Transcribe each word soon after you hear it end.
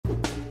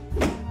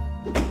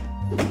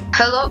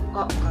Hello,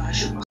 oh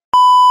gosh.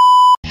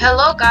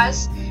 Hello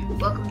guys,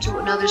 welcome to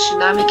another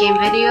Tsunami Game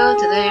video.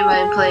 Today I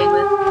am playing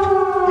with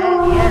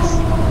Dad, yes.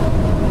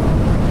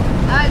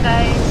 Hi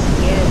guys,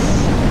 yes.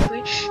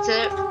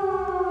 Today,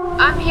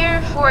 I'm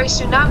here for a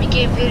Tsunami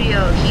Game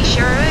video. He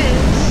sure is.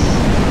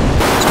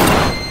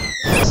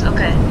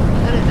 Okay,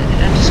 I'm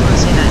just gonna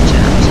say that in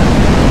chat.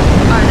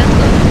 Alright, let's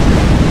go.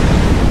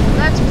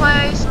 Let's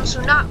play some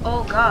Tsunami.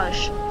 Oh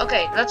gosh.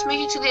 Okay, let's make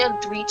it to the end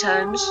 3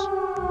 times.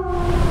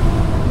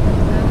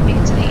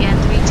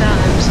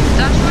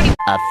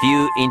 A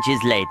few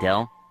inches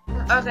later.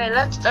 Okay,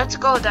 let's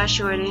go, Dash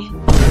Shorty.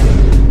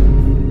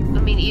 I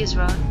mean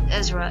Ezra.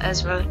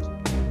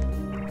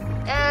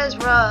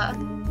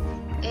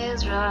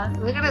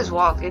 Look at his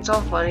walk, it's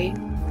all funny.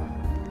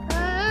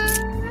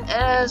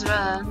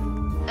 Ezra.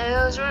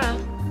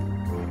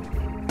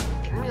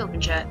 Let me open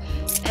chat.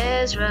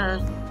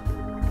 Ezra.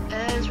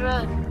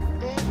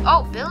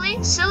 Oh,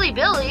 Billy? Silly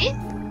Billy?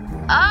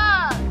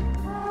 Ah!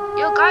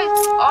 Yo, guys.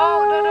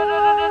 Oh, no.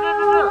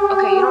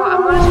 Okay, you know what?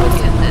 I'm gonna just look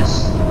at this.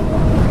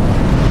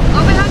 Go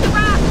behind the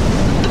rock!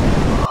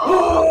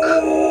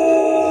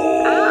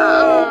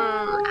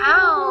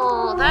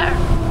 Ow, there.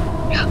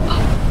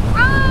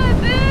 Run,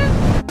 man!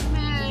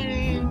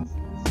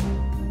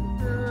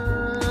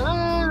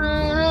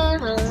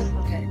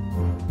 Okay.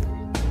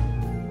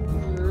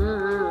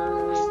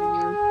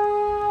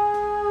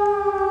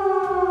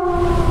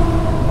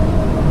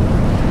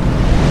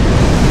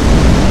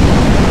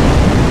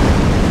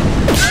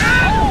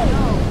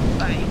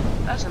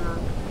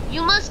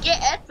 You must get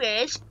at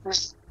first.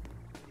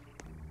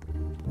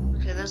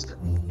 Okay, let's go.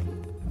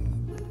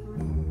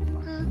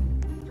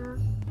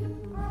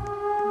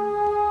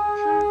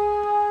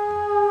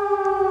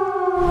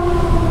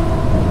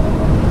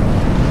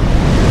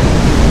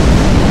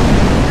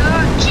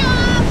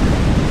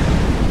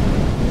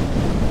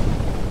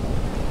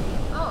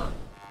 Oh,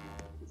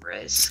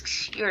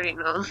 risk. You already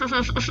know.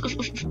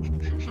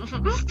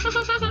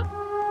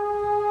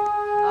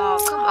 Oh,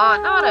 come on,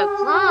 not a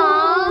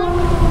clown.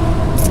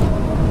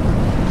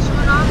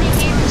 Tsunami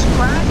game is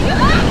crazy.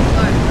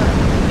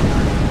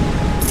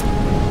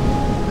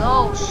 No,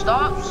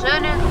 stop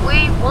sending the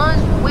wave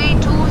 1s, the wave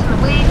 2s, and the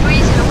wave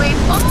 3s, and the wave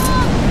 4.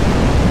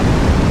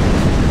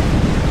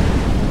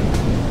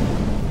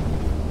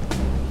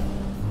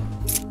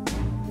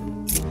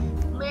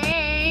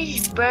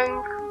 Maze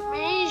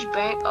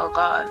bank. Oh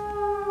god.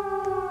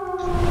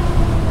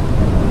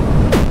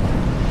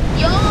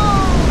 Yo,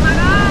 my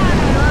god,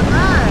 I love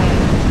that.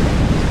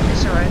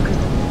 It's alright, because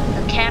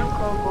the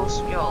camcorder goes,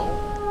 yo.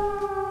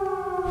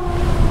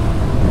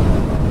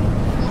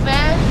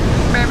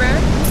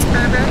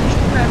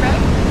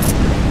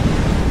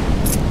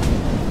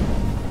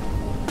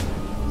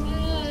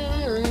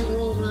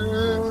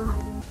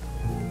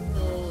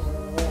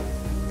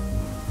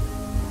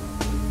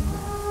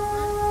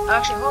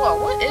 Actually, hold on,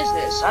 what is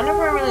this? I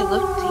never really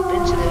looked deep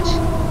into this.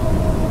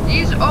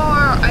 These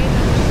are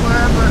items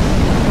wherever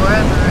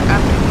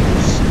after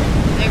use.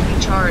 They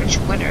recharge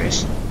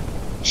winners.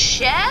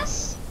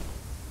 Chess?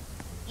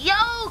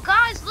 Yo,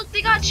 guys, look,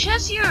 they got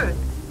chess here.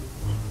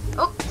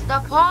 Oh, the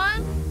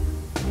pawn?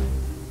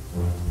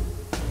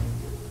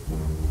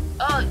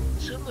 Oh,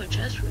 super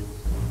chest ring.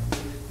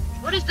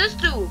 What does this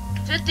do?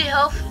 50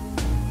 health,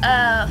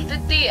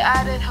 50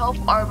 added health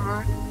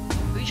armor.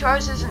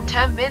 Recharges in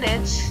 10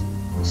 minutes.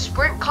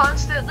 Sprint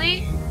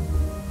constantly.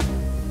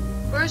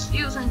 First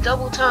use in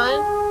double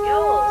time.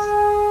 Yo.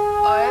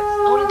 Alright,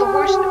 only the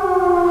horse. The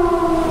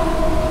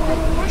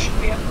horse should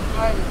be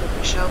higher than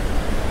the show.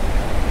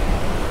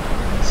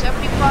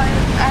 75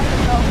 added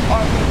health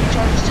armor.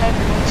 Recharges 10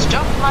 minutes.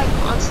 Jump like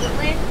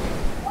constantly.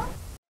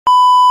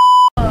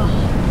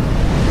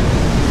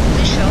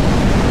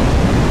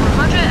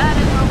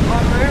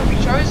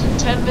 Recharges in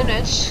 10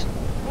 minutes.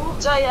 Move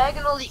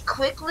diagonally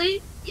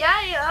quickly.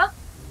 Yeah.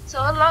 So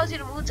it allows you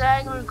to move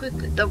diagonally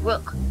quickly. The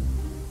rook.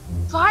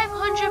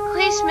 500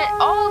 placement.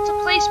 Oh, it's a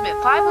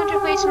placement. 500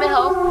 placement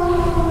health.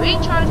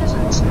 Recharges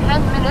in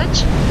 10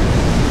 minutes.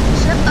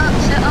 Set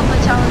up a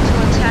talent to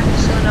attack the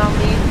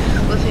tsunami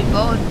with a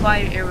bow and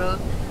fire arrow.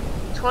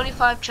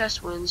 25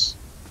 chest wins.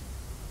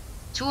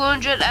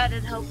 200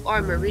 added health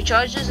armor.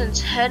 Recharges in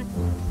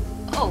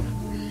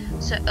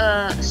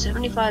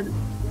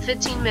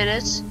 15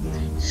 minutes.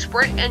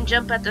 Sprint and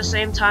jump at the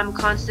same time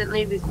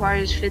constantly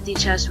requires 50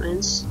 chest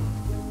wins.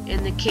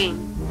 And the king.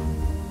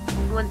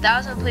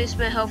 1000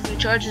 placement health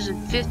recharges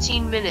in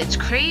 15 minutes.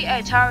 Create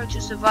a tower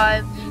to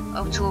survive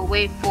up to a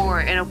wave 4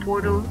 and a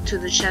portal to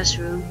the chest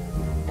room.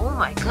 Oh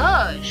my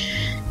gosh.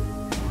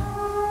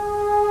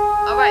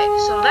 Alright,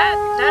 so that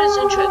is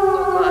interesting.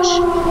 Oh gosh.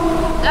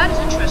 That is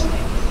interesting.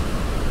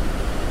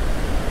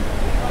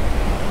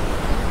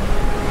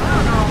 I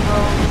don't know,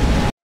 bro.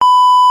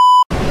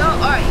 Yo,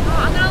 alright,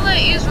 I'm gonna let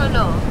Ezra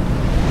know.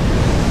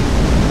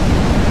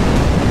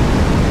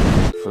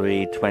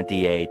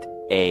 3:28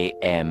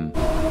 a.m.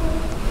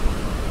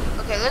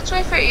 Okay, let's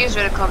wait for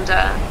Ezra to come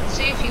down.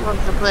 See if he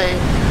wants to play. I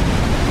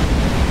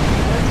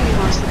don't think he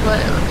wants to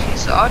play. Okay,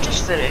 so I'll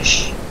just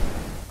finish.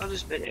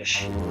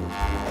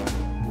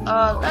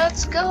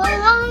 Let's go.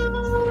 Let's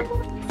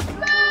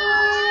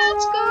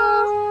go.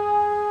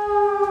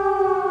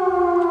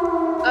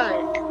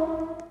 Alright.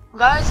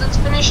 Guys, let's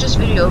finish this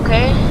video,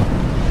 okay?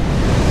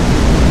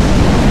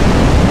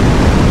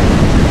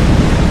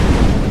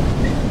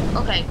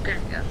 Okay, good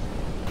to go.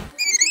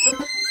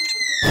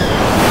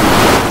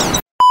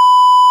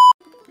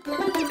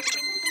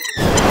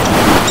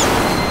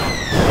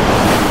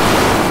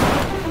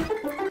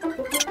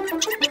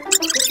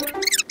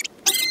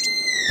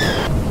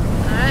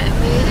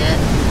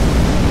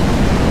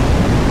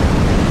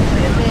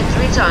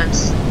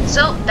 Times.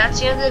 So that's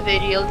the end of the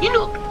video. You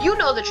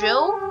know the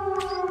drill.